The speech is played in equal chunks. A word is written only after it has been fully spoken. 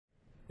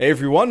Hey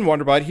everyone,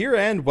 Wanderbot here,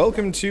 and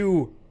welcome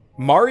to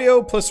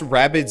Mario plus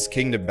Rabbids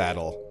Kingdom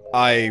Battle.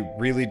 I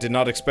really did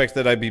not expect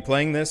that I'd be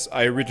playing this.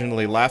 I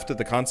originally laughed at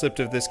the concept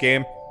of this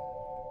game.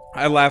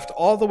 I laughed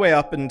all the way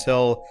up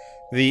until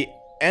the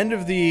end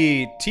of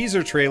the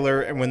teaser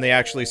trailer, and when they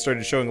actually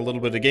started showing a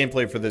little bit of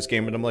gameplay for this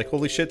game, and I'm like,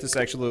 holy shit, this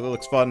actually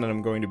looks fun, and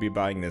I'm going to be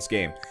buying this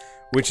game.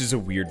 Which is a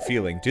weird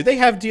feeling. Do they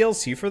have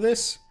DLC for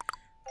this?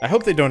 I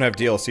hope they don't have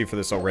DLC for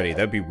this already.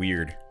 That'd be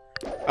weird.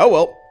 Oh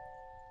well.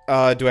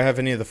 Do I have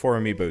any of the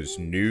 4 amiibos?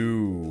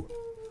 No.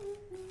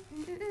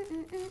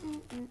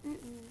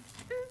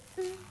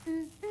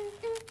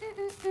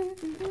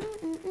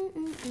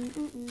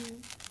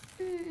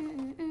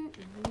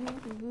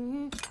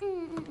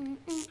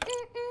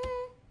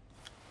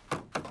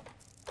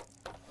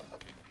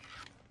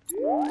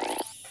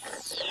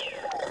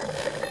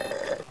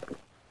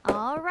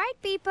 All right,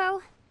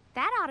 Beepo.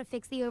 That ought to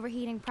fix the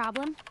overheating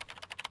problem.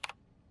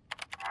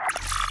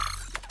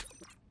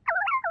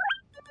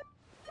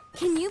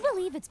 Can you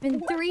believe it's been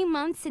 3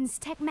 months since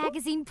Tech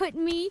Magazine put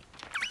me...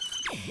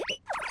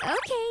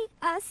 Okay,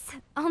 us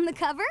on the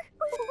cover?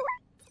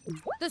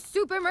 The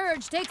Super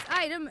Merge takes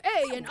item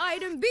A and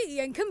item B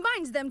and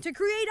combines them to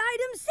create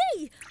item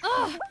C.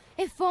 Ugh,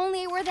 if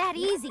only it were that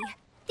easy.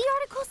 The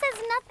article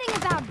says nothing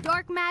about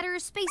dark matter,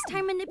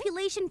 space-time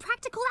manipulation,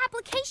 practical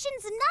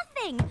applications,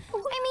 nothing.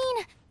 I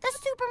mean, the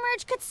Super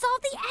Merge could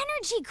solve the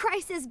energy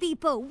crisis,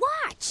 Beepo.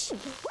 Watch.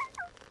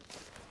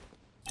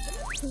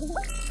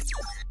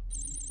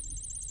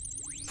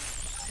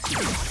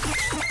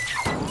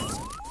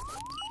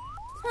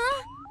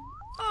 Huh?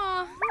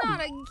 Oh, not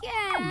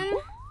again.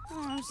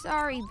 Oh,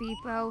 sorry,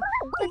 Beepo.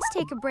 Let's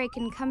take a break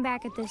and come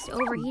back at this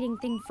overheating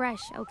thing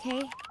fresh,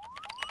 okay?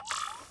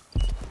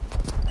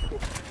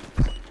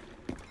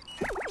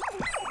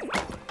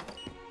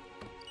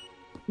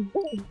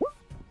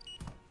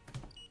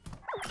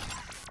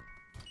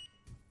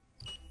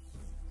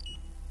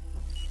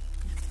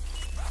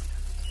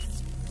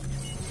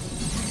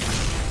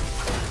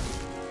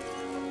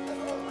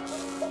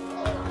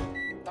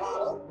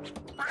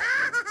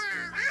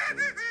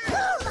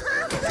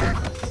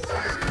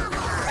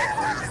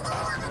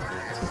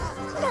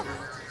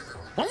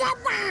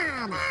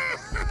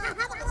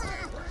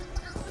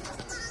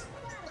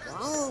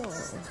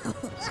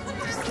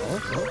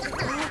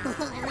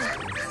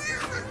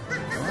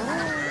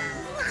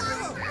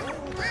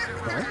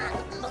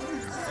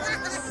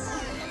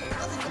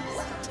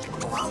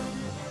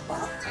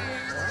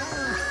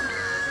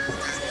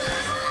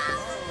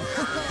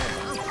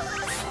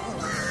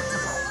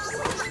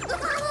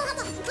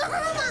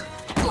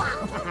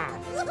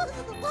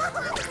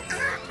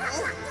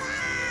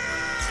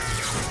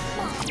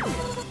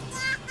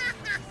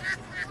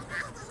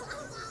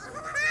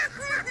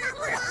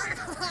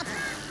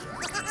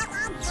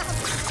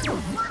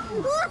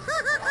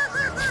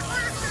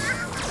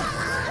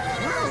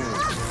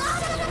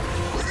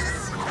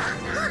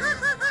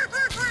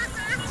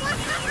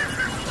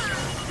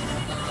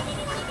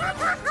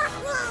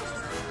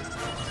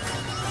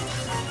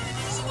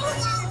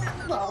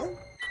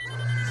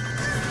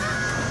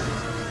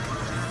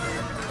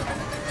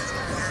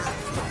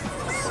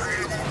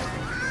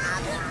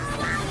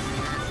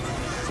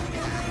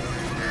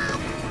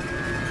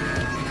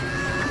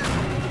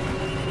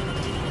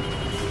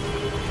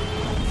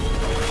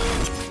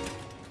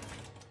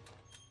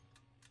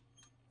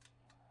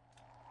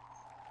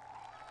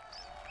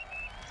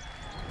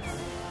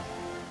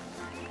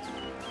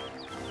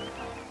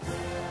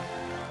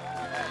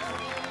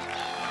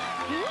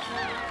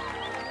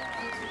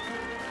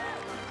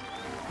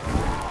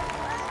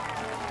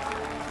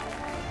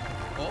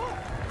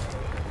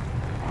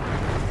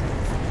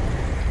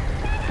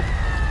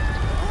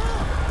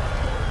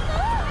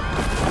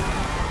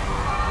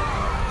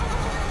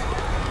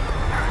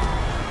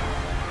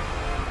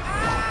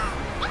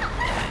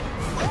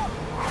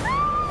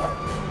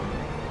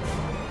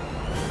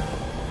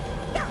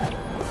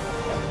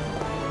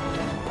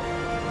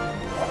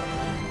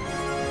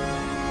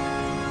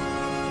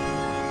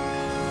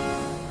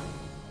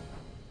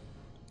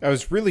 I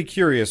was really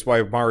curious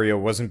why Mario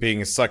wasn't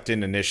being sucked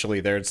in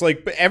initially there. It's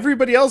like, but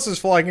everybody else is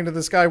flying into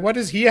the sky. Why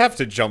does he have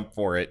to jump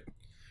for it?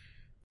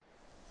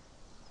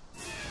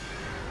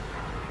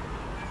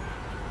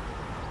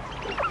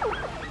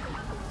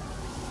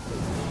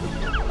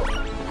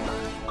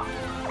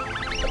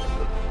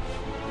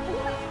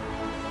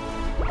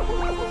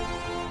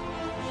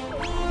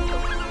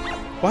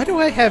 Why do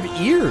I have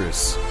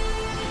ears?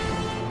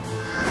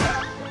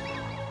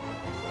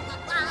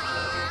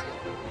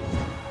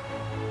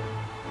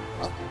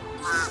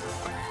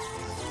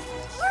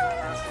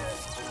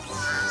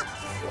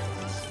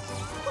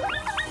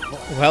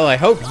 Well, I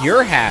hope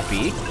you're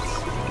happy.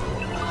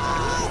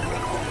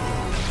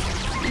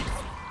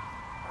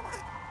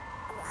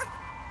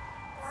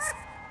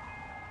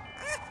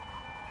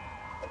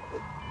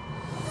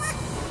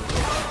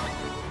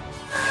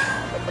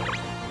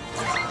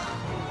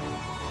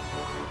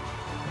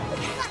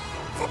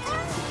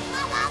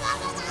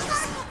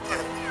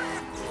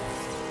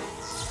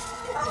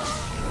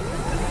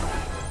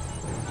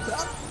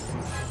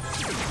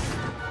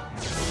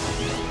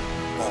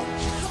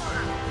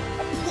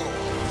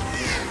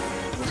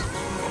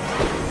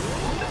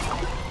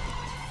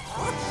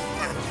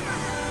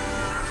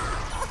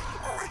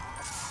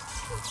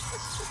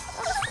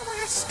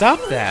 Stop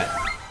that.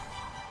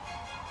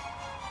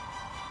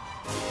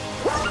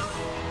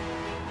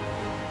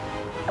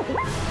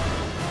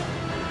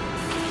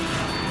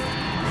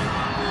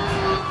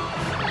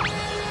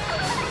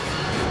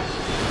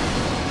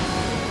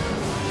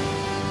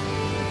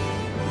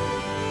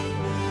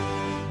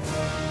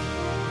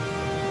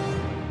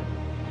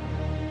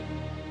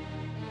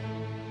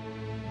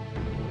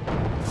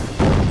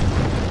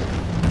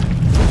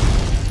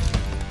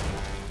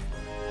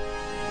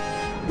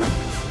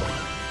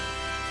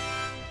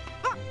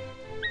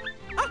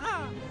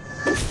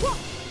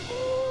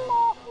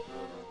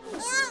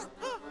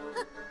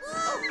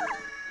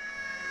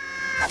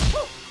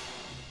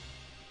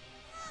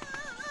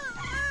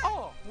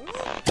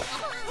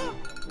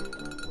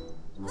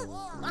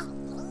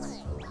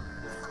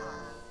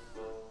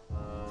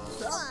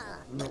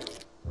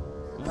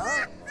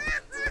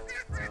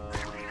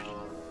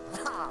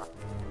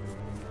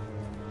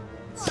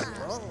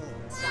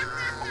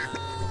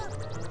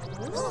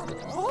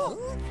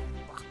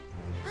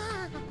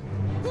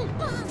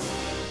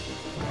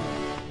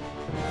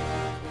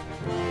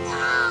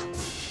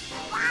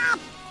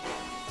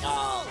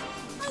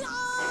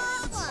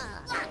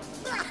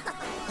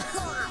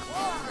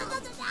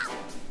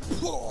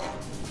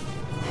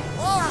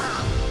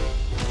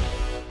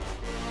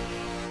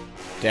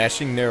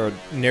 Dashing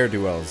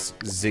ne'er-do-wells,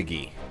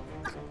 Ziggy.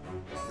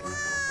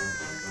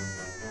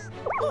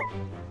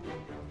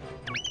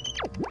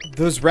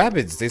 Those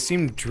Rabbids, they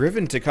seem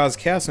driven to cause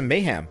chaos and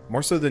mayhem,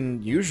 more so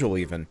than usual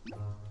even.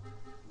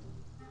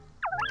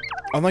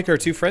 Unlike our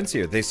two friends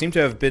here, they seem to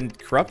have been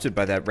corrupted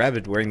by that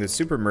Rabbid wearing the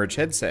Super Merge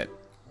headset.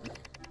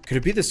 Could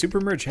it be the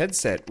Super Merge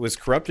headset was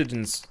corrupted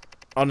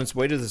on its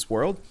way to this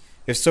world?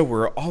 If so,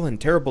 we're all in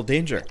terrible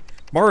danger.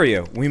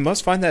 Mario, we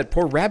must find that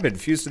poor Rabbid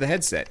fused to the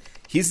headset.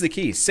 He's the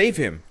key. Save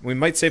him. We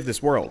might save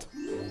this world.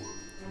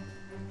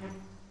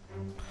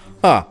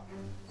 Huh.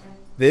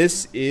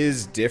 This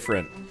is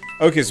different.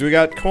 Okay, so we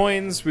got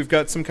coins. We've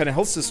got some kind of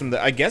health system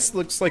that I guess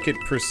looks like it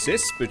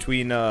persists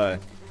between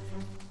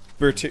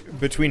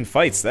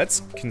fights.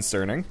 That's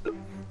concerning.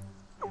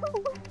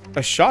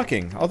 A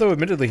shocking, although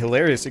admittedly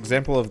hilarious,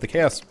 example of the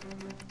chaos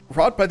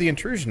wrought by the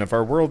intrusion of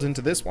our world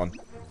into this one.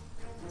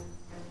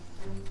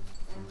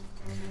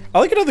 I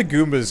like it how the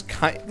Goombas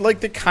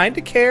they kind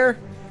of care,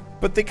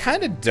 but they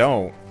kind of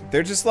don't.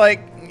 They're just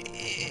like,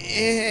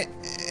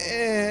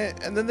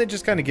 and then they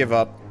just kind of give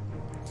up.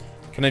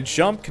 Can I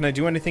jump? Can I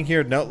do anything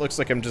here? No, it looks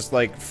like I'm just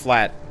like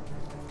flat.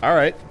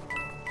 Alright.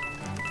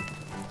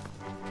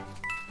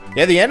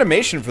 Yeah, the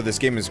animation for this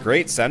game is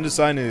great. Sound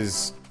design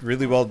is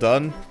really well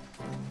done.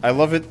 I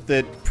love it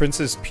that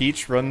Princess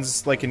Peach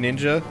runs like a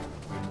ninja.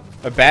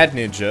 A bad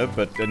ninja,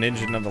 but a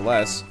ninja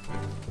nonetheless.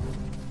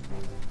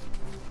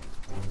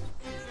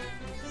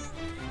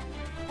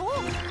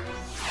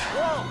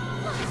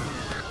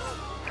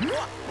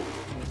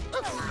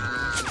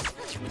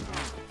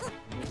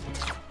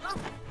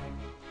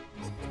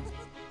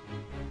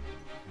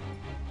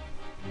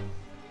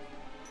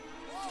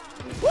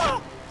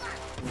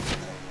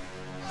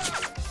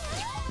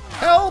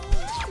 Help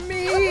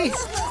me!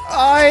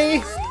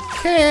 I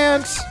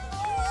can't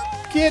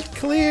get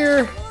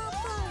clear.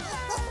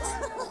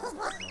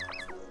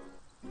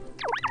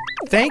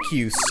 Thank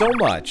you so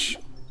much.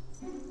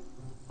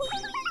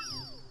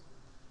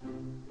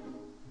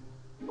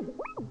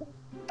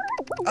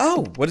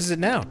 Oh, what is it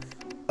now?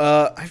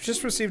 I've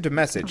just received a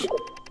message.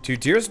 To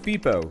dearest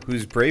Beepo,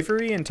 whose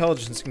bravery,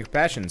 intelligence, and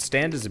compassion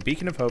stand as a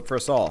beacon of hope for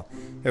us all.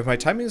 If my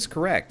timing is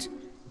correct,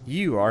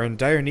 you are in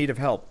dire need of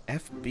help.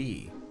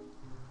 FB.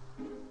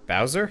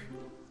 Bowser?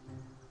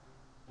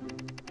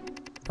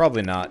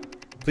 Probably not.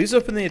 Please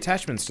open the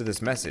attachments to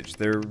this message.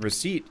 Their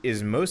receipt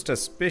is most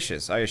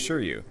auspicious, I assure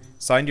you.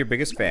 Signed, your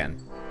biggest fan.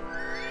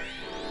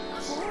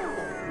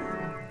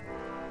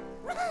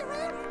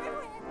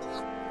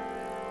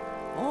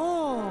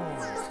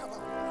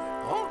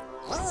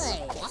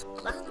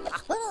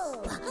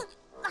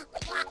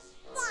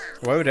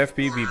 Why would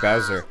FB be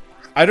Bowser?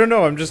 I don't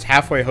know, I'm just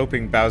halfway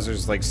hoping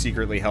Bowser's like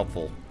secretly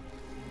helpful.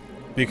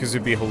 Because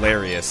it'd be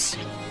hilarious.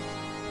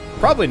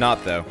 Probably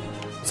not though.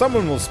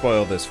 Someone will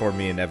spoil this for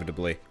me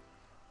inevitably.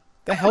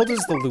 The hell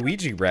does the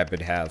Luigi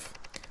Rabbid have?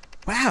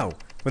 Wow,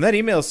 when that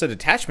email said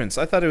attachments,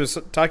 I thought it was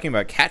talking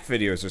about cat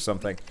videos or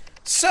something.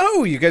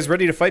 So, you guys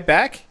ready to fight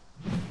back?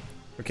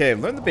 Okay,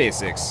 learn the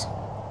basics.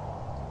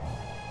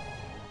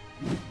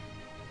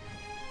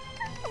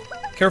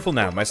 Careful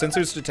now, my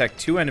sensors detect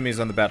 2 enemies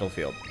on the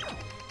battlefield.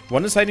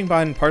 One is hiding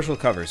behind partial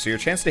cover, so your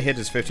chance to hit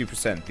is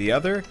 50%. The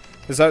other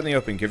is out in the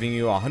open, giving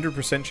you a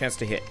 100% chance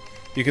to hit.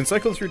 You can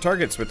cycle through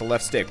targets with the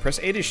left stick. Press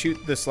A to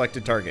shoot the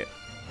selected target.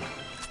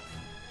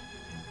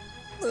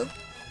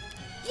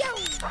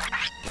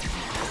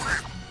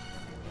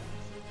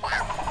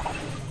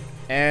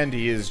 And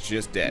he is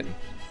just dead.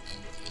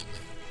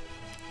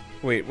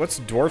 Wait, what's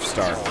Dwarf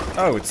Star?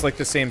 Oh, it's like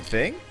the same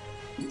thing?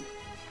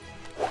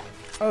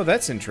 Oh,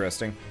 that's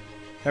interesting.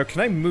 Now, can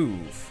I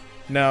move?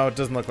 No, it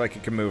doesn't look like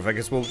it can move. I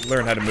guess we'll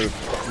learn how to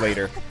move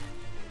later.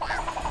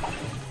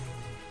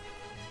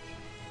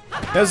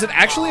 Now, is it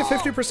actually a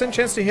 50%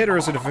 chance to hit, or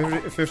is it a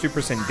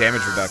 50%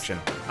 damage reduction?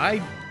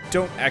 I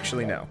don't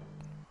actually know.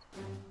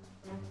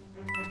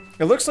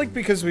 It looks like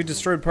because we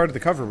destroyed part of the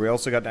cover, we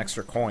also got an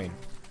extra coin.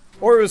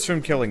 Or it was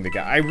from killing the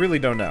guy. I really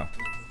don't know.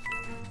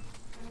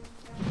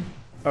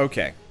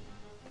 Okay.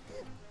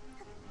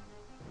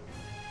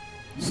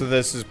 So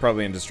this is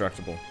probably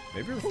indestructible.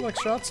 Maybe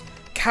reflect shots?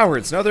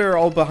 Cowards! Now they're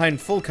all behind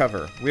full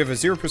cover. We have a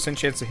 0%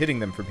 chance of hitting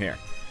them from here.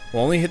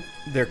 We'll only hit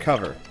their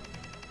cover.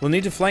 We'll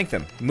need to flank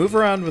them. Move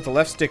around with the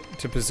left stick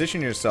to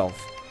position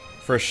yourself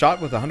for a shot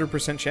with a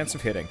 100% chance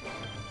of hitting.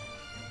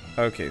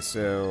 Okay,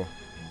 so...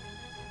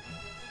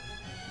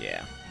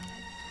 yeah.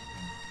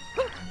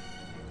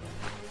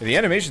 The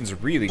animation's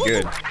really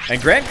good.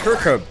 And Grant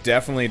Kirkhope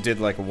definitely did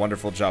like a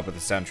wonderful job with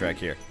the soundtrack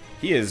here.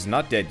 He is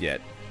not dead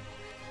yet.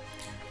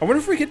 I wonder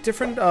if we get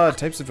different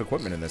types of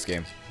equipment in this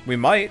game. We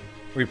might.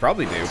 We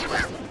probably do.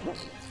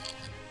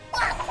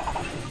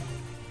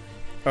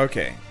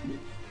 Okay.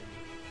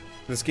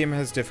 This game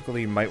has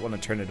difficulty, you might want to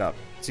turn it up.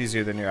 It's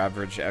easier than your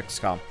average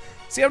XCOM.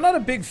 See, I'm not a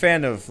big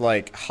fan of,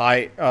 like,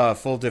 high,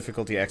 full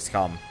difficulty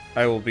XCOM.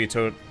 I will be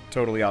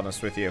totally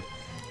honest with you.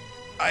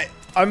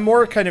 I'm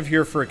more kind of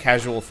here for a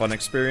casual fun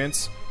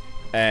experience,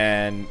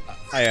 and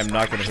I am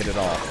not going to hit it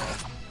all.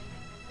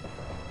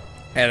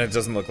 And it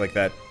doesn't look like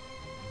that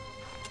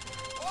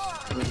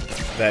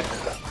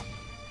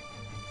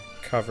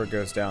cover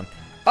goes down.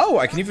 Oh,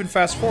 I can even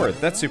fast forward.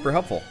 That's super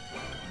helpful.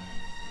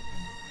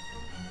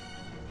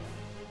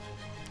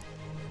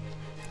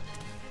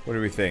 What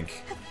do we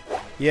think?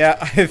 Yeah,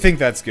 I think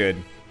that's good.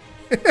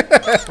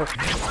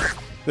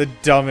 The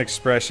dumb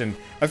expression.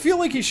 I feel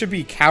like he should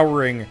be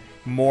cowering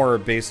more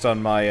based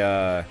on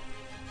my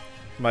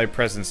my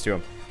presence to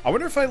him. I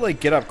wonder if I like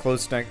get up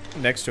close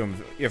next to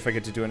him if I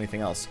get to do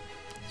anything else.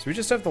 So we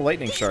just have the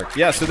lightning shark.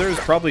 Yeah, so there's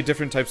probably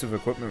different types of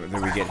equipment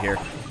that we get here.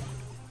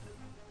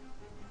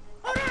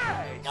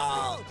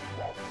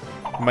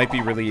 Might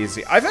be really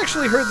easy. I've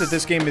actually heard that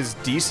this game is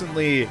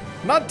decently,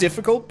 not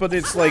difficult, but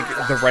it's like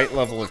the right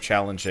level of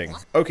challenging.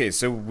 Okay,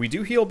 so we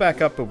do heal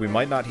back up, but we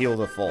might not heal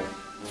to full.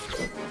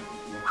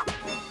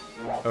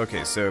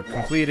 Okay, so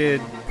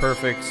completed,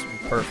 perfect,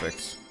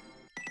 perfect.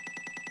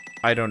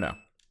 I don't know.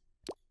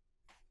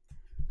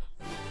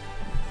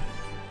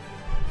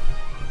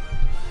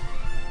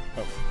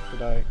 Oh,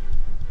 did I?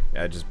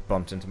 Yeah, I just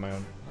bumped into my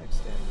own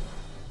nightstand.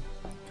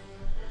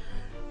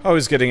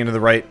 Always getting into the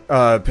right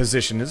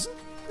position is...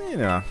 you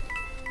know,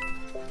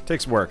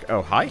 takes work.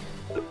 Oh, hi?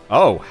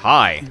 Oh,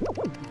 hi.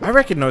 I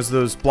recognize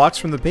those blocks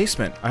from the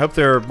basement. I hope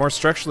they're more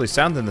structurally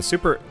sound than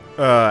the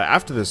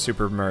after the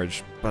super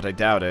merge, but I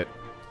doubt it.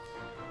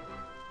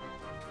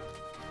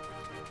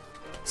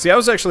 See, I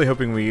was actually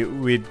hoping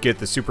we'd get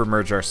the super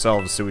merge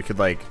ourselves so we could,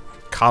 like,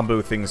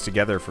 combo things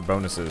together for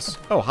bonuses.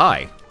 Oh,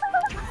 hi.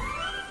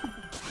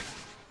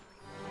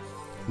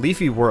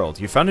 Leafy World.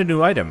 You found a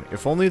new item.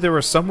 If only there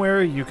was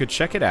somewhere you could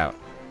check it out.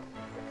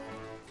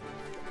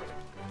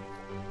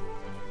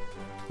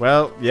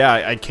 Well, yeah,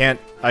 I can't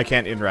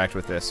interact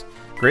with this.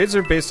 Grades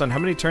are based on how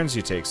many turns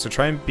you take, so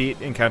try and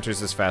beat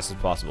encounters as fast as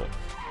possible.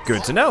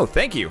 Good to know,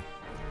 thank you!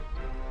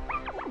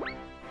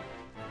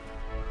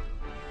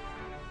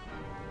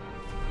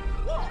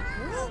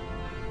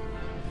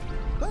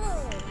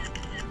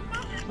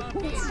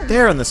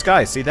 There in the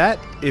sky, see that?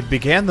 It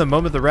began the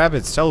moment the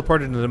Rabbids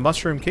teleported into the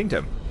Mushroom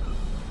Kingdom.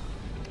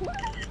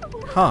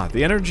 Huh,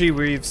 the energy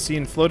we've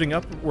seen floating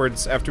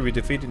upwards after we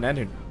defeat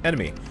an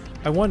enemy.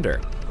 I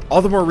wonder...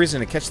 all the more reason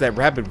to catch that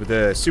rabbit with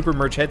a super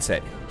merge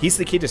headset. He's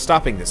the key to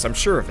stopping this, I'm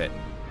sure of it.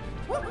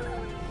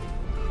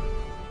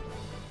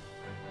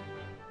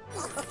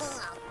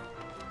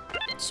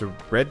 So,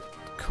 red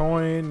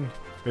coin,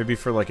 maybe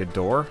for like a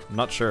door? I'm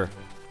not sure.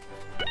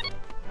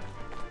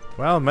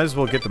 Well, might as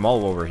well get them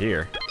all over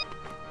here.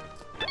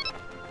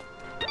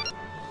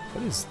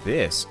 What is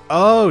this?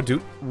 Oh,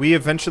 do we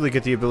eventually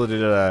get the ability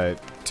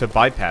to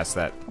bypass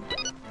that?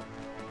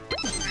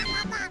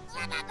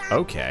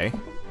 Okay.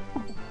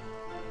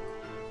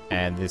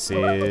 And this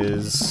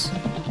is...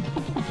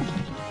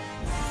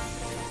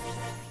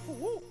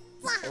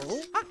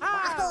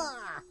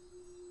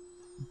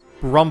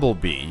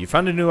 Rumblebee. You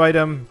found a new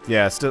item?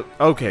 Yeah, still...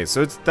 okay,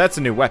 so that's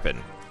a new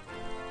weapon.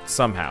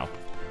 Somehow.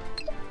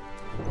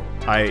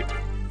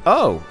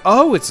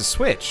 Oh, it's a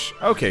switch.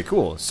 Okay,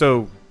 cool.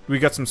 So, we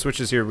got some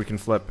switches here we can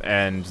flip,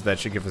 and that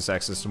should give us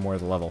access to more of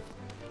the level.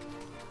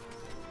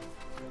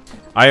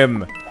 I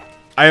am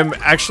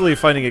actually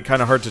finding it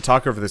kind of hard to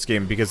talk over this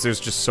game because there's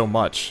just so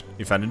much.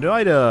 You found a new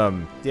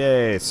item!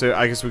 Yay! So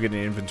I guess we get an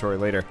inventory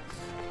later.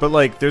 But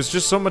like, there's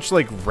just so much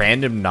like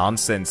random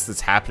nonsense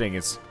that's happening.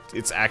 It's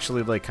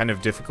actually like kind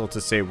of difficult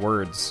to say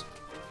words.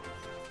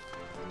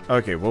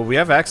 Okay, well we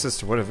have access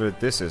to whatever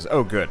this is.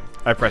 Oh good.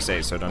 I press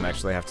A so I don't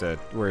actually have to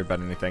worry about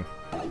anything.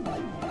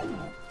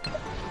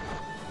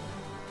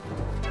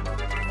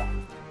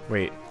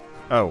 Wait.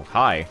 Oh,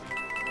 hi.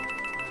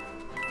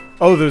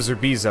 Oh, those are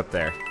bees up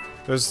there.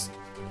 There's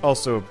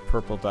also a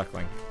purple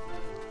duckling.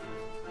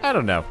 I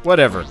don't know.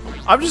 Whatever.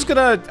 I'm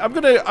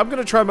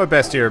gonna try my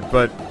best here,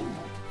 but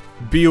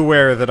be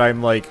aware that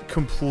I'm, like,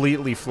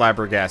 completely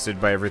flabbergasted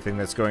by everything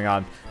that's going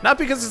on. Not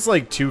because it's,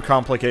 like, too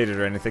complicated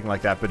or anything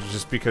like that, but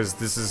just because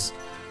this is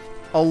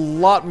a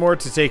lot more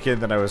to take in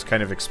than I was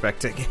kind of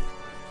expecting.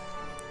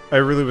 I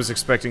really was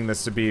expecting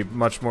this to be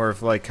much more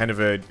of, like, kind of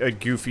a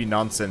goofy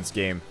nonsense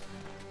game.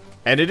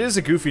 And it is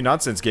a goofy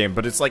nonsense game,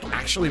 but it's, like,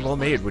 actually well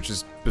made, which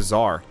is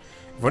bizarre.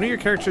 If one of your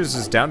characters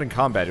is down in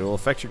combat, it will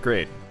affect your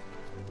grade.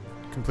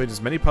 Complete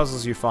as many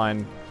puzzles you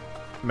find,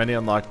 many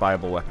unlock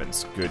buyable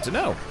weapons. Good to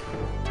know.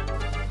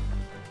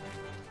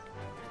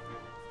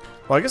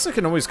 Well, I guess I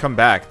can always come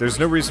back. There's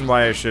no reason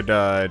why I should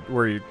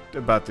worry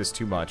about this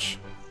too much.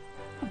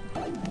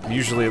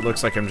 Usually it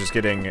looks like I'm just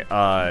getting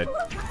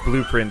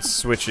blueprints,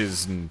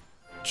 switches, and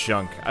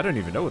junk. I don't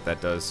even know what that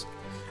does.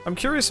 I'm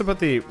curious about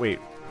the... Wait,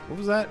 what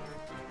was that?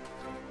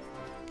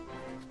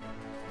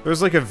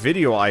 There's like a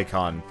video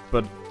icon,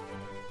 but...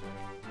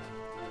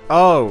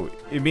 Oh,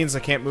 it means I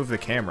can't move the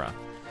camera.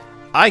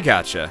 I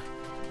gotcha.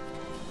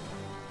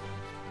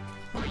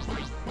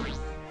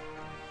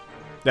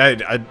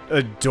 I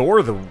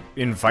adore the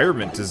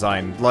environment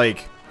design.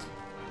 Like,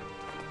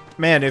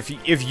 man, if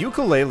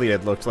Ukulele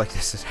had looked like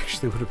this, it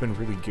actually would have been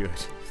really good.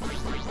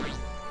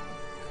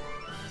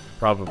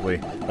 Probably.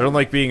 I don't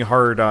like being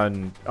hard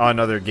on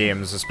other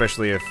games,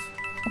 especially if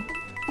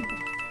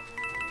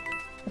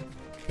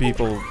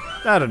people...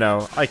 I don't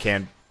know. I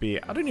can't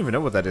be... I don't even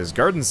know what that is.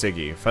 Garden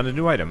Ziggy. Found a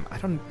new item. I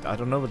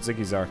don't know what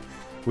Ziggies are.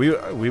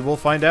 We will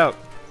find out.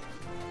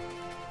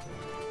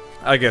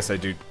 I guess I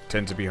do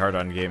tend to be hard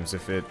on games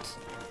if it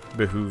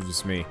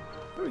behooves me.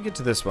 How do we get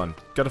to this one?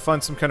 Gotta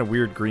find some kind of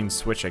weird green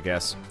switch, I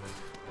guess.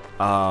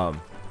 And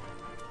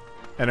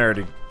I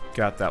already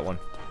got that one.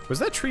 Was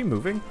that tree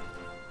moving?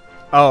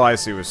 Oh, I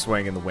see. It was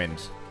swaying in the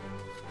wind.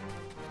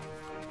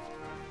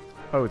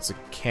 Oh, it's a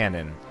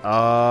cannon.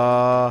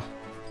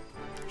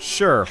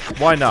 Sure.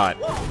 Why not?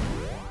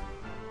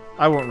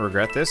 I won't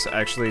regret this.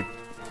 Actually,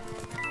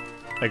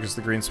 I guess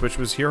the green switch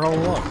was here all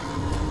along.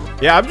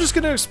 Yeah, I'm just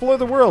gonna explore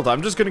the world.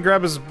 I'm just gonna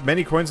grab as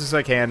many coins as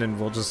I can, and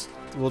we'll just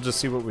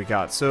see what we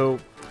got. So,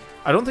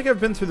 I don't think I've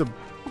been through the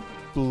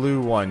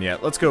blue one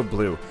yet. Let's go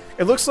blue.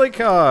 It looks like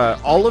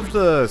all of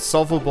the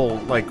solvable,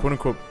 like,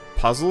 quote-unquote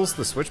puzzles,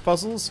 the switch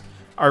puzzles,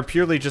 are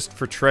purely just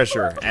for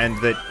treasure, and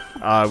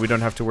that we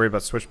don't have to worry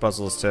about switch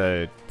puzzles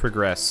to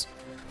progress.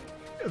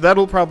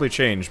 That'll probably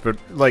change, but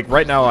like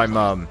right now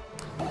I'm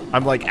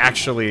like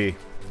actually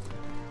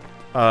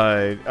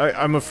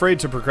I'm afraid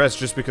to progress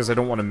just because I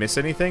don't want to miss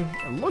anything.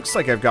 It looks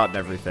like I've gotten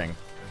everything.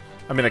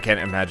 I mean, I can't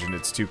imagine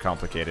it's too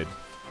complicated.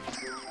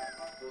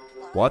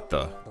 What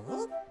the?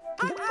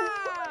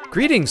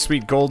 Greetings,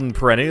 sweet golden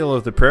perennial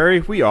of the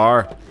prairie. We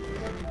are.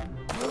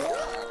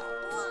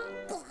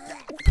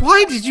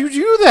 Why did you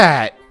do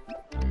that?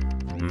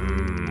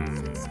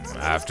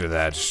 After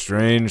that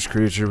strange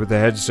creature with the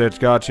headset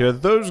got here,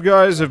 those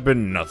guys have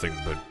been nothing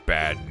but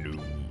bad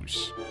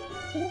news.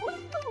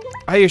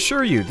 I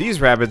assure you, these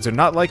Rabbids are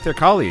not like their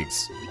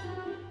colleagues.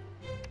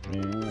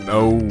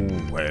 Oh,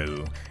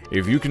 well.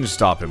 If you can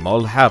stop him,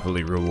 I'll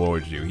happily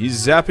reward you.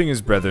 He's zapping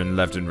his brethren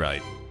left and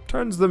right.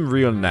 Turns them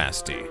real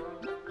nasty.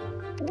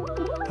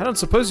 I don't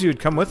suppose you'd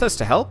come with us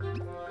to help?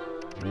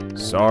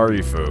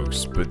 Sorry,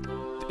 folks, but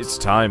it's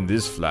time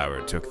this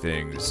flower took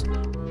things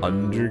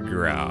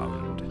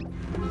underground.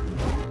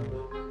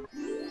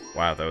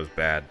 Wow, that was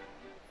bad.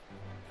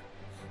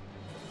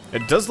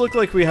 It does look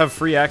like we have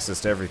free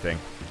access to everything.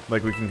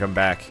 Like, we can come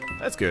back.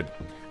 That's good.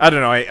 I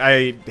don't know,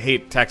 I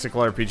hate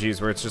tactical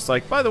RPGs where it's just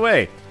like, by the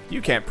way,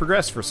 you can't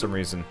progress for some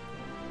reason.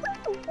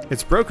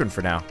 It's broken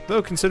for now.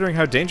 Though, considering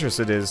how dangerous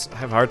it is, I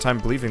have a hard time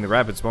believing the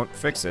Rabbids won't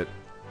fix it.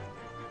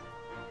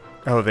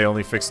 Oh, they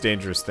only fix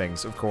dangerous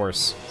things, of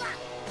course.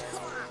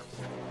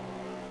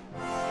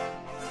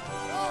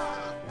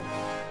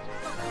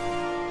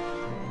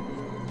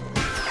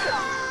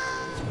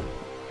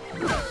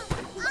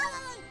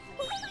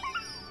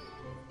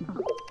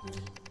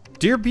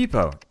 Dear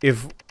Beepo,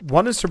 if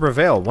one is to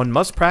prevail, one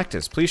must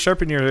practice. Please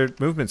sharpen your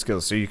movement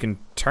skills so you can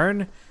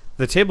turn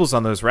the tables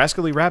on those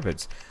rascally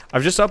Rabbids.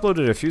 I've just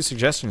uploaded a few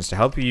suggestions to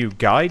help you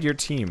guide your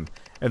team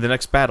in the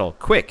next battle.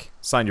 Quick!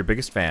 Sign your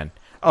biggest fan.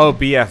 Oh,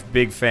 BF,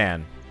 big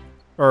fan.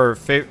 Or,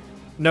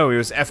 no, it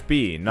was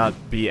FB, not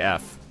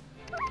BF.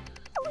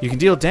 You can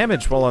deal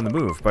damage while on the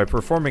move by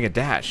performing a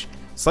dash.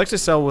 Select a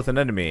cell with an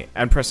enemy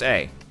and press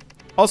A.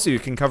 Also, you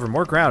can cover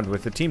more ground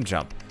with the team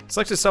jump.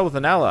 Select a cell with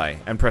an ally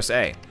and press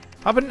A.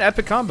 How about an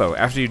epic combo?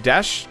 After you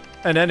dash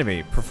an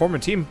enemy, perform a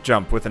team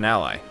jump with an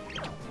ally.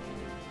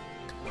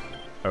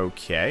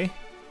 Okay.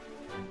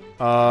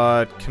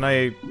 Can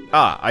I...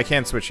 Ah, I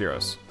can switch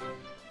heroes.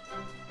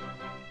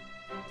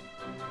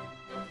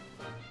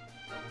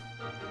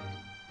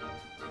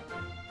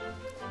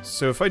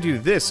 So if I do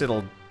this,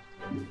 it'll...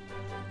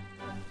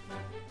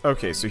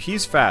 Okay, so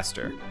he's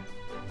faster.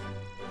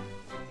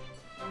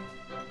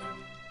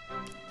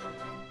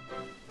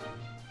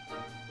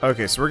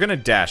 Okay, so we're gonna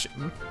dash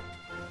him.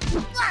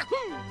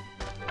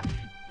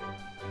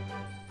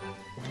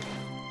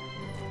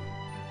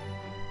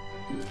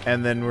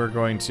 And then we're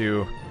going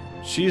to...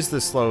 She's the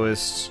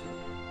slowest.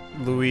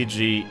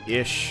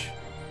 Luigi-ish.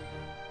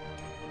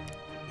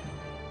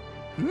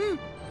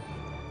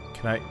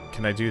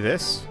 Can I do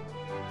this?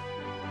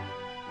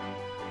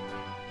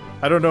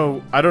 I don't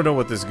know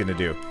what this is gonna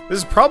do. This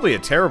is probably a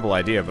terrible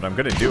idea, but I'm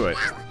gonna do it.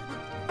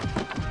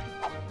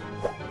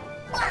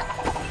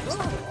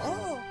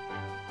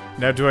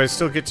 Now, do I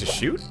still get to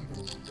shoot?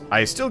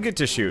 I still get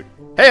to shoot.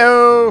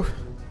 Heyo!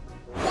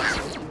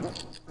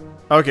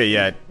 Okay,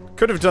 yeah,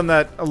 could have done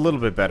that a little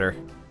bit better.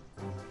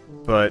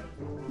 But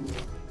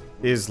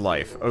is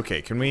life.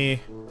 Okay, can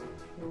we...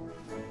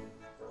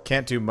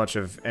 Can't do much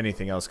of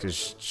anything else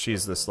because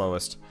she's the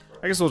slowest.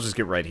 I guess we'll just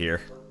get right here.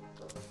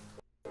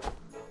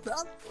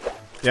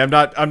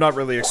 Yeah, I'm not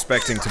really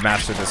expecting to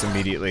master this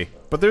immediately,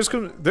 but there's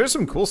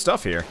some cool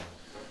stuff here.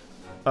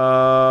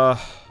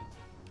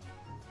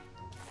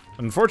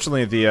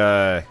 Unfortunately,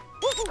 the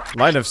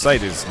line of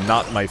sight is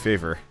not my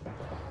favor.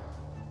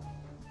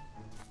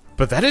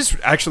 But that is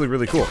actually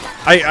really cool.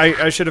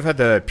 I should have had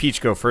the Peach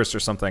go first or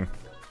something,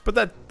 but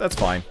that's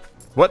fine.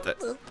 What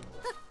the?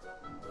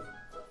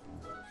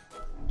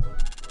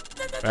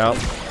 Well,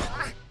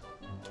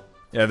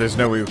 yeah, there's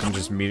no way we can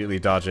just immediately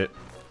dodge it.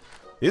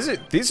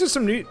 These are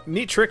some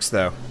neat tricks,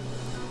 though.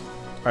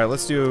 Alright,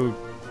 let's do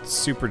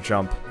super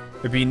jump.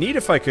 It'd be neat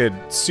if I could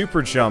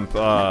super jump,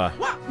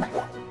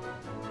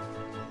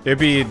 It'd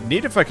be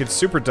neat if I could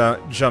super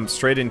jump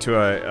straight into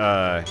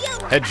a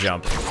head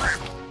jump.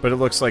 But it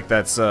looks like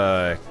that's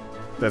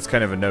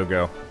kind of a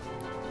no-go.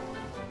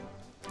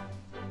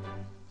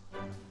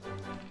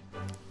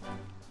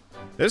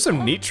 There's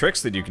some neat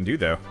tricks that you can do,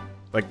 though.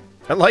 Like,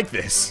 I like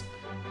this.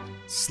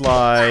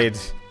 Slide,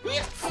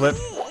 flip.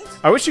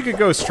 I wish you could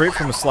go straight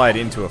from a slide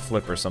into a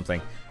flip or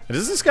something.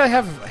 Does this guy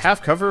have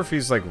half cover if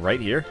he's, like, right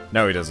here?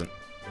 No, he doesn't.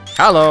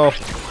 Hello!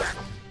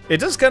 It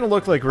does kind of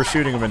look like we're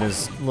shooting him in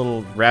his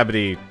little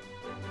rabbity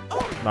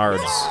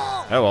nards.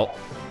 Oh, well.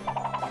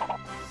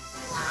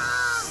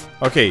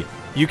 Okay,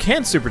 you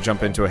can super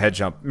jump into a head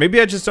jump.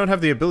 Maybe I just don't have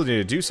the ability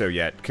to do so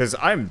yet, because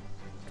I'm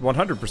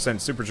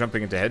 100% super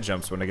jumping into head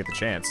jumps when I get the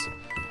chance.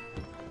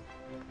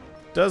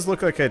 Does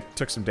look like I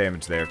took some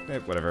damage there.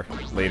 Whatever.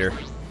 Later.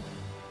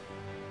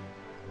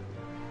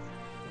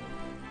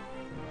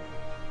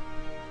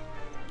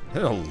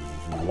 A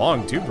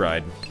long tube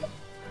ride.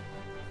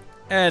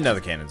 And now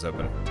the cannon's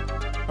open.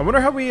 I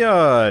wonder how we,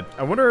 I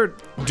wonder,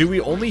 do we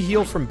only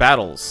heal from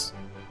battles?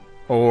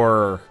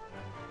 Or...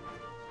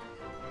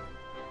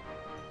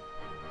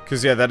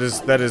 Because, yeah, that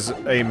is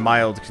a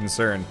mild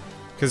concern.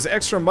 Because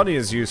extra money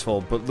is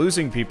useful, but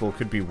losing people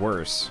could be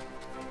worse.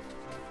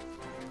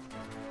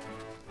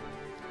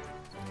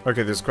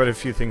 Okay, there's quite a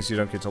few things you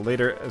don't get till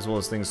later, as well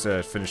as things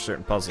to finish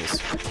certain puzzles.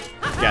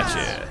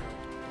 Gotcha.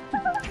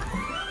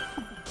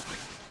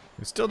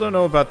 We still don't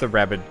know about the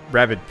Rabbid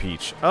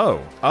Peach.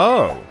 Oh,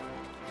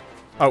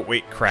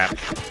 wait, crap.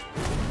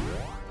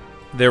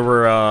 There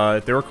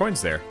were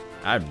coins there.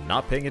 I'm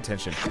not paying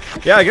attention.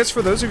 Yeah, I guess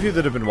for those of you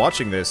that have been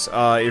watching this,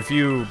 if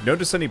you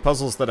notice any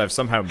puzzles that I've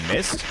somehow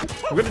missed,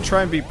 I'm gonna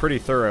try and be pretty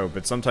thorough,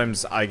 but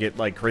sometimes I get,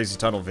 like, crazy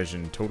tunnel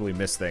vision, totally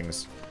miss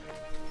things.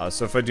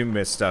 So if I do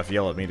miss stuff,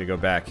 yell at me to go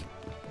back.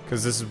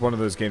 Because this is one of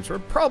those games where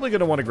I'm probably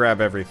gonna want to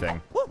grab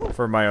everything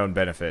for my own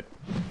benefit.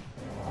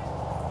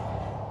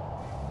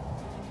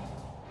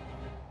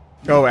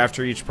 Oh,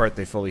 after each part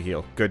they fully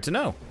heal. Good to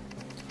know.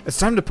 It's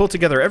time to pull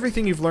together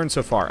everything you've learned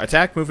so far.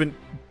 Attack, movement,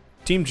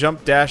 team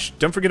jump, dash.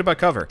 Don't forget about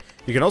cover.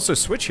 You can also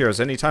switch heroes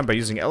anytime by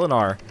using L and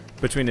R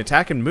between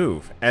attack and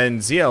move,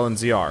 and ZL and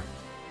ZR.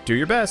 Do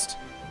your best.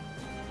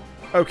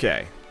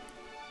 Okay.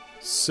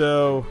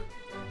 So...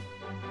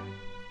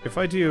 if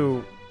I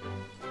do...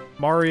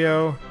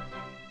 Mario...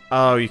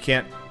 Oh, you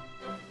can't...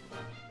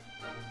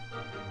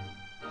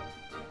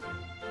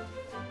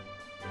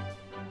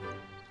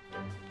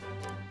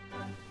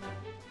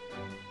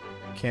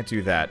 Can't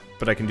do that,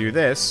 but I can do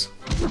this.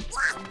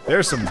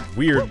 There's some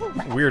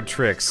weird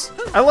tricks.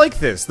 I like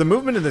this. The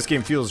movement in this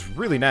game feels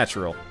really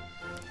natural.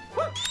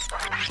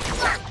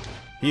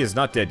 He is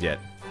not dead yet.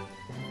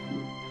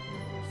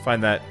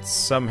 Find that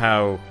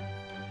somehow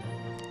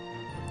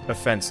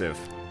offensive.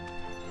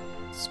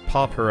 Let's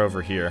pop her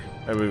over here.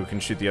 That way we can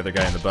shoot the other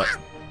guy in the butt.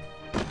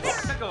 I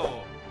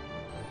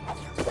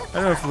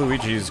don't know if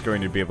Luigi is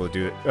going to be able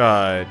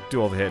to do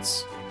all the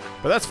hits,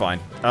 but that's fine.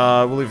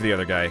 We'll leave the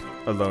other guy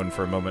alone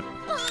for a moment.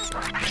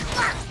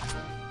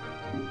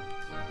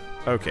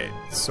 Okay,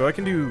 so I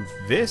can do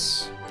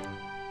this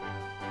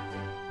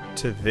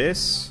to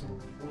this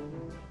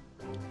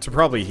to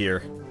probably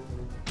here.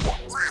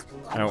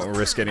 I don't want to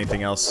risk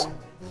anything else,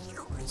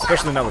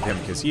 especially not with him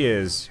because he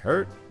is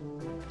hurt.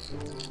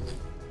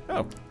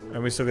 Oh,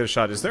 and we still get a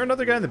shot. Is there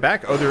another guy in the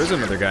back? Oh, there is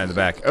another guy in the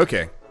back.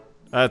 Okay,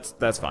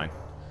 that's fine.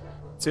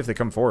 Let's see if they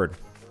come forward.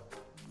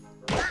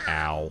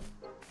 Ow.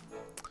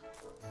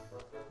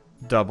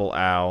 Double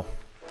ow.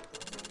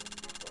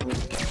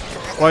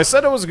 Well, I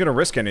said I wasn't gonna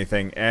risk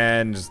anything,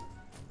 and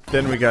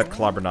then we got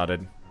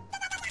clobber-knotted.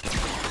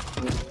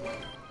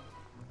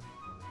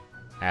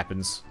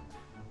 Happens.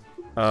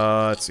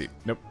 Let's see.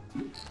 Nope.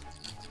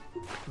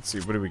 Let's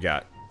see. What do we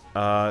got?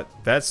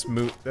 That's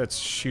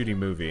shooty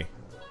movie.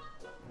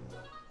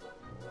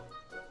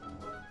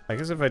 I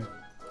guess if I...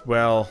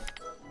 well...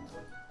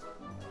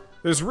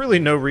 There's really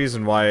no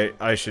reason why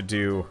I should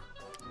do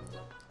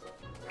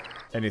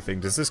anything.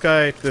 Does this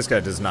guy? This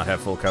guy does not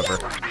have full cover.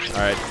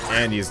 Alright,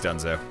 and he's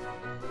donezo.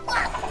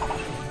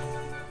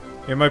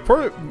 Yeah, my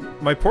poor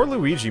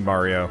Luigi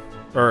Mario.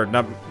 Or,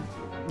 not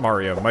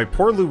Mario. My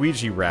poor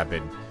Luigi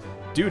Rabbid.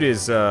 Dude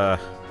is,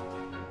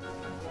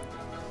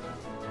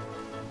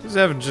 he's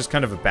having just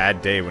kind of a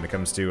bad day when it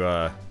comes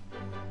to,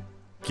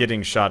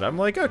 getting shot. I'm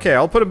like, okay,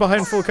 I'll put him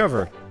behind full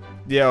cover.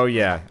 Yeah, oh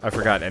yeah, I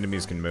forgot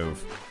enemies can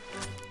move.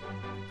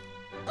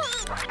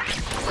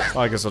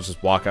 Well, I guess I'll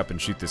just walk up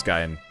and shoot this guy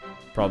and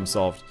problem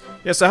solved.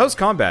 Yeah, so how's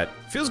combat?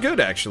 Feels good,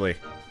 actually.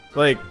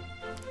 Like,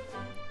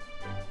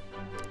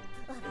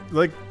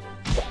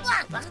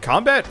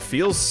 combat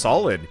feels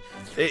solid.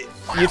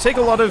 You take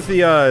a lot of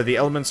the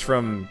elements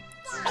from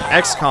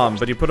XCOM,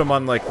 but you put them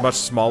on, like, much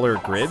smaller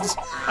grids.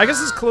 I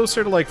guess it's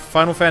closer to, like,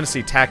 Final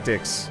Fantasy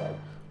Tactics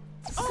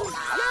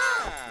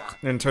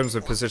in terms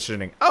of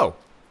positioning. Oh!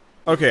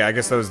 Okay, I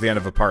guess that was the end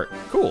of a part.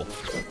 Cool.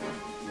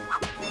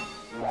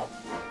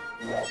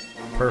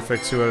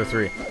 Perfect, 2 out of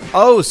 3.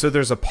 Oh, so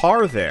there's a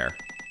par there.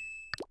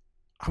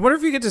 I wonder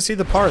if you get to see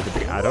the par at the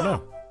beginning. I don't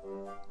know.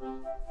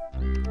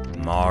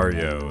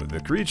 Mario, the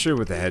creature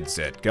with the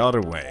headset, got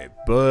away,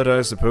 but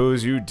I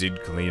suppose you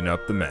did clean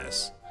up the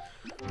mess.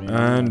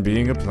 And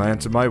being a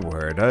plant of my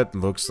word, it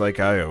looks like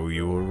I owe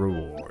you a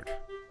reward.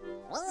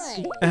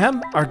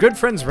 Ahem, our good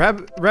friends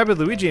Rabbid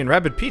Luigi and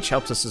Rabbid Peach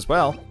helped us as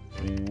well.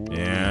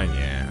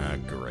 Yeah,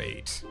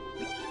 great.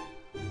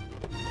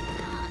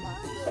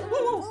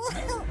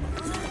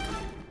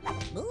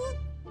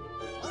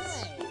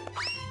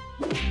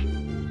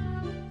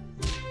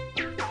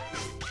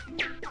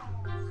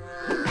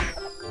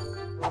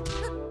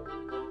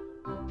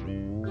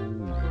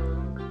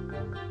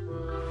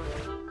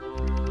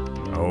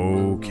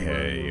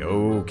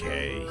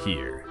 Okay,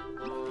 here.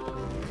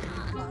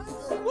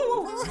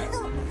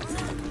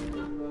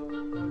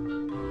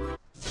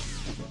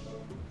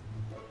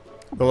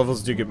 The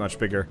levels do get much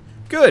bigger.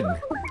 Good!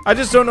 I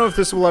just don't know if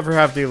this will ever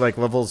have the, like,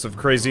 levels of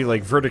crazy,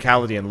 like,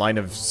 verticality and line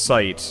of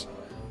sight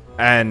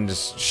and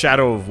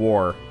Shadow of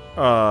War.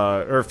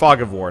 Or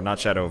Fog of War, not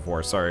Shadow of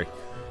War, sorry.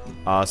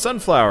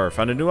 Sunflower,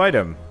 found a new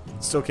item.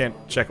 Still can't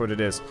check what it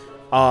is.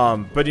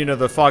 But you know,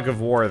 the Fog of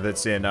War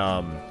that's in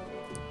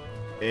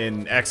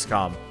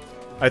XCOM.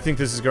 I think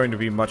this is going to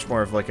be much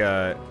more of like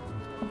a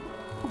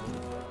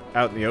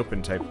out in the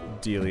open type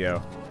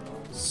dealio.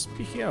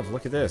 Speaking of,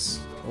 look at this.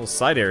 A little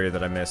side area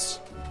that I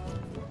missed.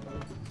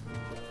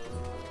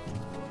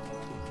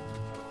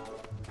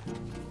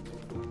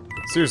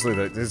 Seriously,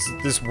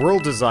 this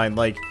world design,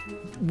 like,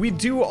 we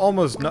do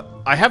almost no—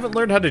 I haven't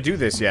learned how to do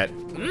this yet.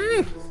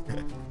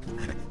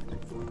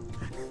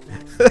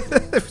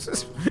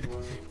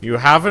 You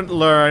haven't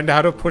learned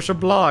how to push a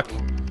block.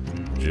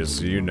 Just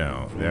so you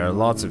know, there are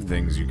lots of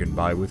things you can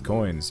buy with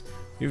coins.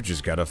 You've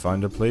just got to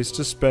find a place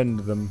to spend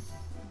them.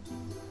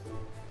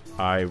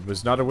 I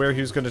was not aware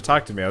he was going to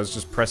talk to me. I was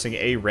just pressing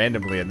A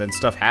randomly and then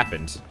stuff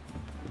happened.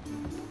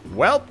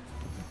 Well,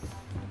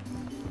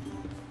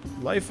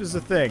 life is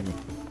a thing.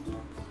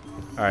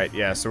 Alright,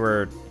 yeah, so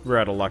we're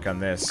out of luck on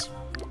this.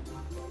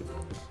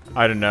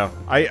 I don't know.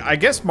 I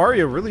guess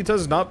Mario really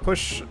does not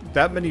push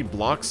that many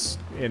blocks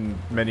in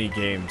many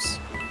games.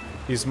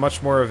 He's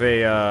much more of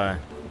a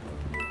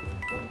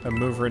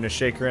mover and a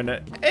shaker and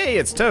a— Hey,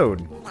 it's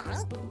Toad!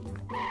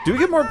 Do we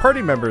get more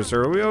party members,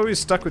 or are we always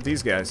stuck with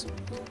these guys?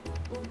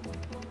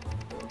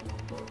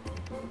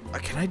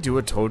 Can I do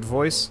a Toad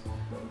voice?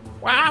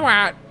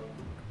 Wow,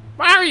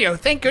 Mario,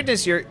 thank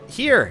goodness you're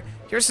here!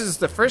 Yours is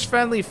the first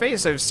friendly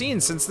face I've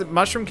seen since the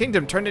Mushroom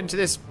Kingdom turned into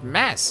this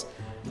mess.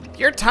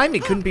 Your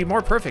timing couldn't be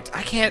more perfect.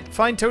 I can't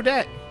find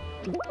Toadette.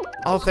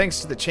 All thanks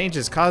to the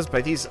changes caused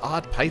by these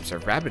odd pipes our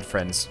rabbit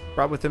friends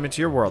brought with them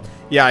into your world.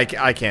 Yeah,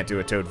 I can't do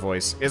a Toad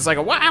voice. It's like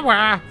a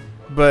wah-wah,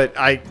 but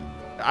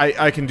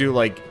I can do,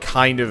 like,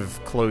 kind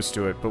of close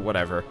to it, but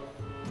whatever.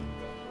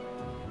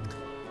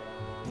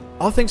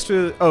 All thanks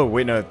to— oh,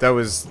 wait, no, that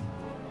was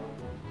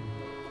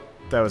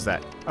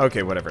that.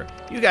 Okay, whatever.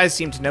 You guys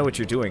seem to know what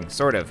you're doing,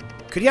 sort of.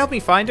 Could you help me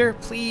find her,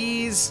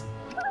 please?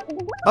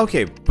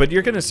 Okay, but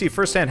you're gonna see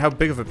firsthand how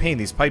big of a pain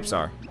these pipes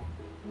are.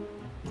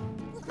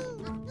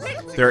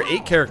 There are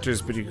 8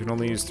 characters, but you can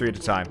only use 3 at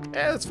a time.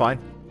 That's fine.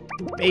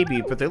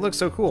 Maybe, but they look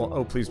so cool.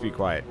 Oh, please be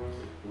quiet.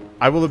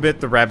 I will admit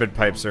the rabbit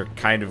pipes are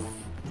kind of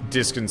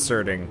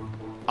disconcerting.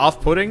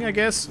 Off-putting, I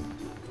guess?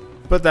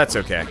 But that's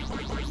okay.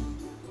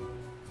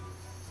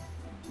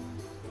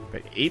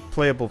 But 8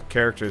 playable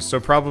characters, so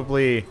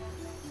probably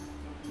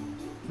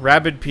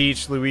Rabbid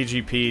Peach,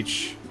 Luigi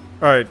Peach,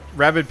 alright,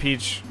 Rabbid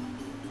Peach,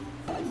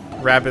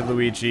 Rabbid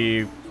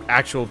Luigi,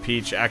 actual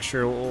Peach,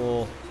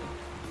 actual—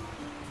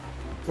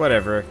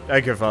 whatever. I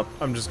give up.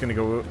 I'm just gonna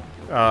go,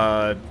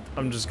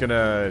 I'm just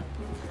gonna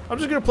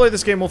play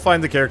this game. We'll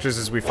find the characters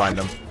as we find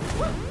them.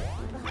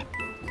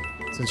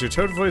 Since your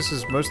Toad voice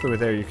is mostly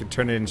there, you can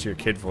turn it into your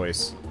kid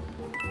voice.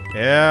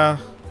 Yeah.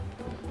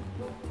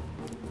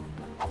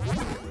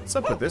 What's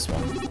up with this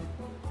one?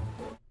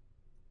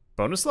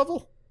 Bonus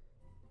level?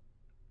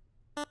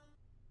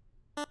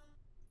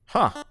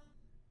 Huh.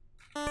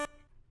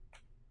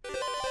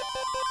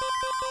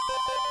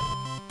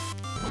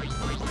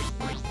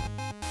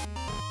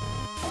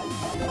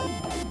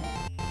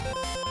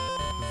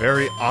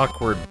 Very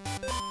awkward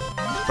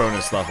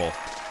bonus level.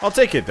 I'll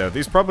take it, though.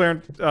 These probably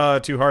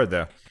aren't too hard,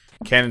 though.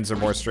 Cannons are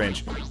more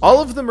strange.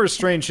 All of them are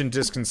strange and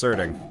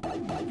disconcerting.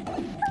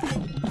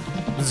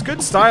 It's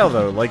good style,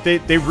 though. Like,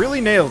 they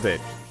really nailed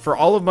it. For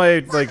all of my,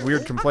 like,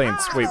 weird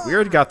complaints. Wait, we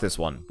already got this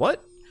one.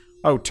 What?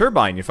 Oh,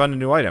 turbine. You found a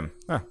new item.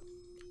 Huh.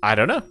 I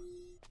don't know.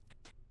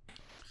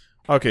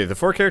 Okay, the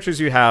 4 characters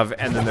you have,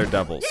 and then their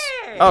doubles.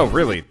 Oh,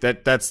 really?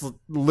 That's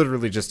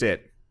literally just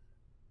it.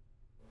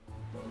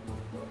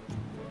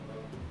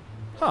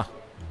 Huh.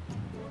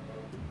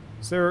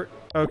 Is there...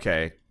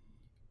 Okay.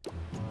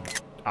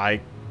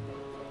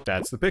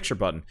 That's the picture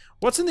button.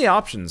 What's in the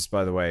options,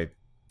 by the way?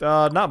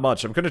 Not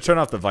much. I'm gonna turn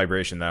off the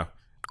vibration, though.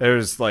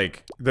 There's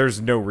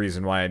no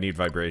reason why I need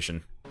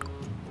vibration.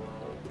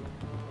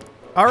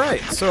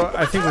 Alright, so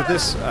I think with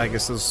this, I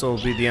guess this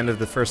will be the end of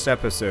the first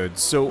episode.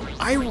 So,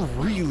 I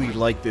really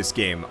like this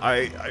game.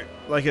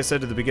 Like I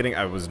said at the beginning,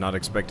 I was not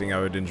expecting I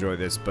would enjoy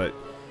this, but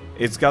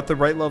it's got the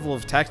right level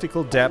of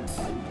tactical depth,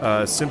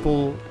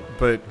 simple,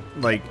 but,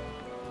 like,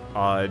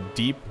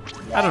 deep.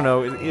 I don't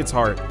know, it's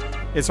hard.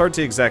 It's hard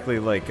to exactly,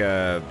 like,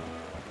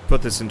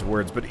 put this into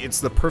words, but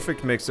it's the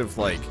perfect mix of,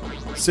 like,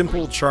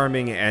 simple,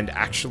 charming, and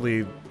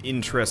actually,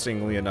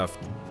 interestingly enough,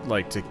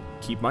 like, to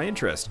keep my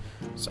interest.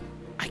 So,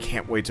 I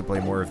can't wait to play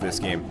more of this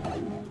game.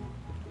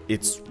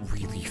 It's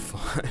really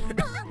fun.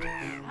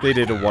 They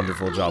did a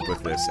wonderful job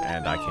with this,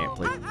 and I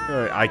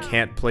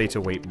can't play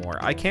to wait more.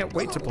 I can't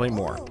wait to play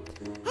more.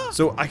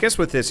 So, I guess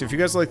with this, if you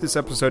guys like this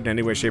episode in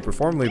any way, shape, or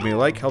form, leave me a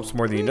like, helps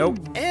more than you know.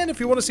 And if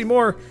you want to see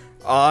more,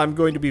 I'm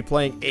going to be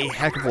playing a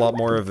heck of a lot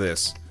more of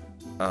this.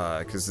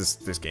 Because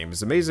this game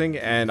is amazing,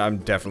 and I'm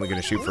definitely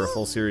going to shoot for a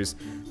full series.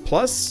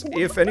 Plus,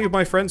 if any of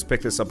my friends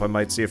pick this up, I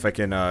might see if I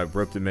can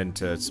rope them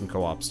into some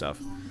co-op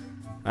stuff.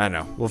 I don't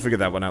know. We'll figure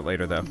that one out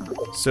later, though.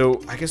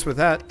 So, I guess with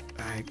that,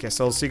 I guess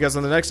I'll see you guys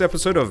on the next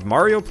episode of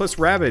Mario plus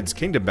Rabbids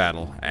Kingdom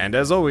Battle. And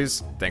as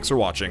always, thanks for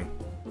watching.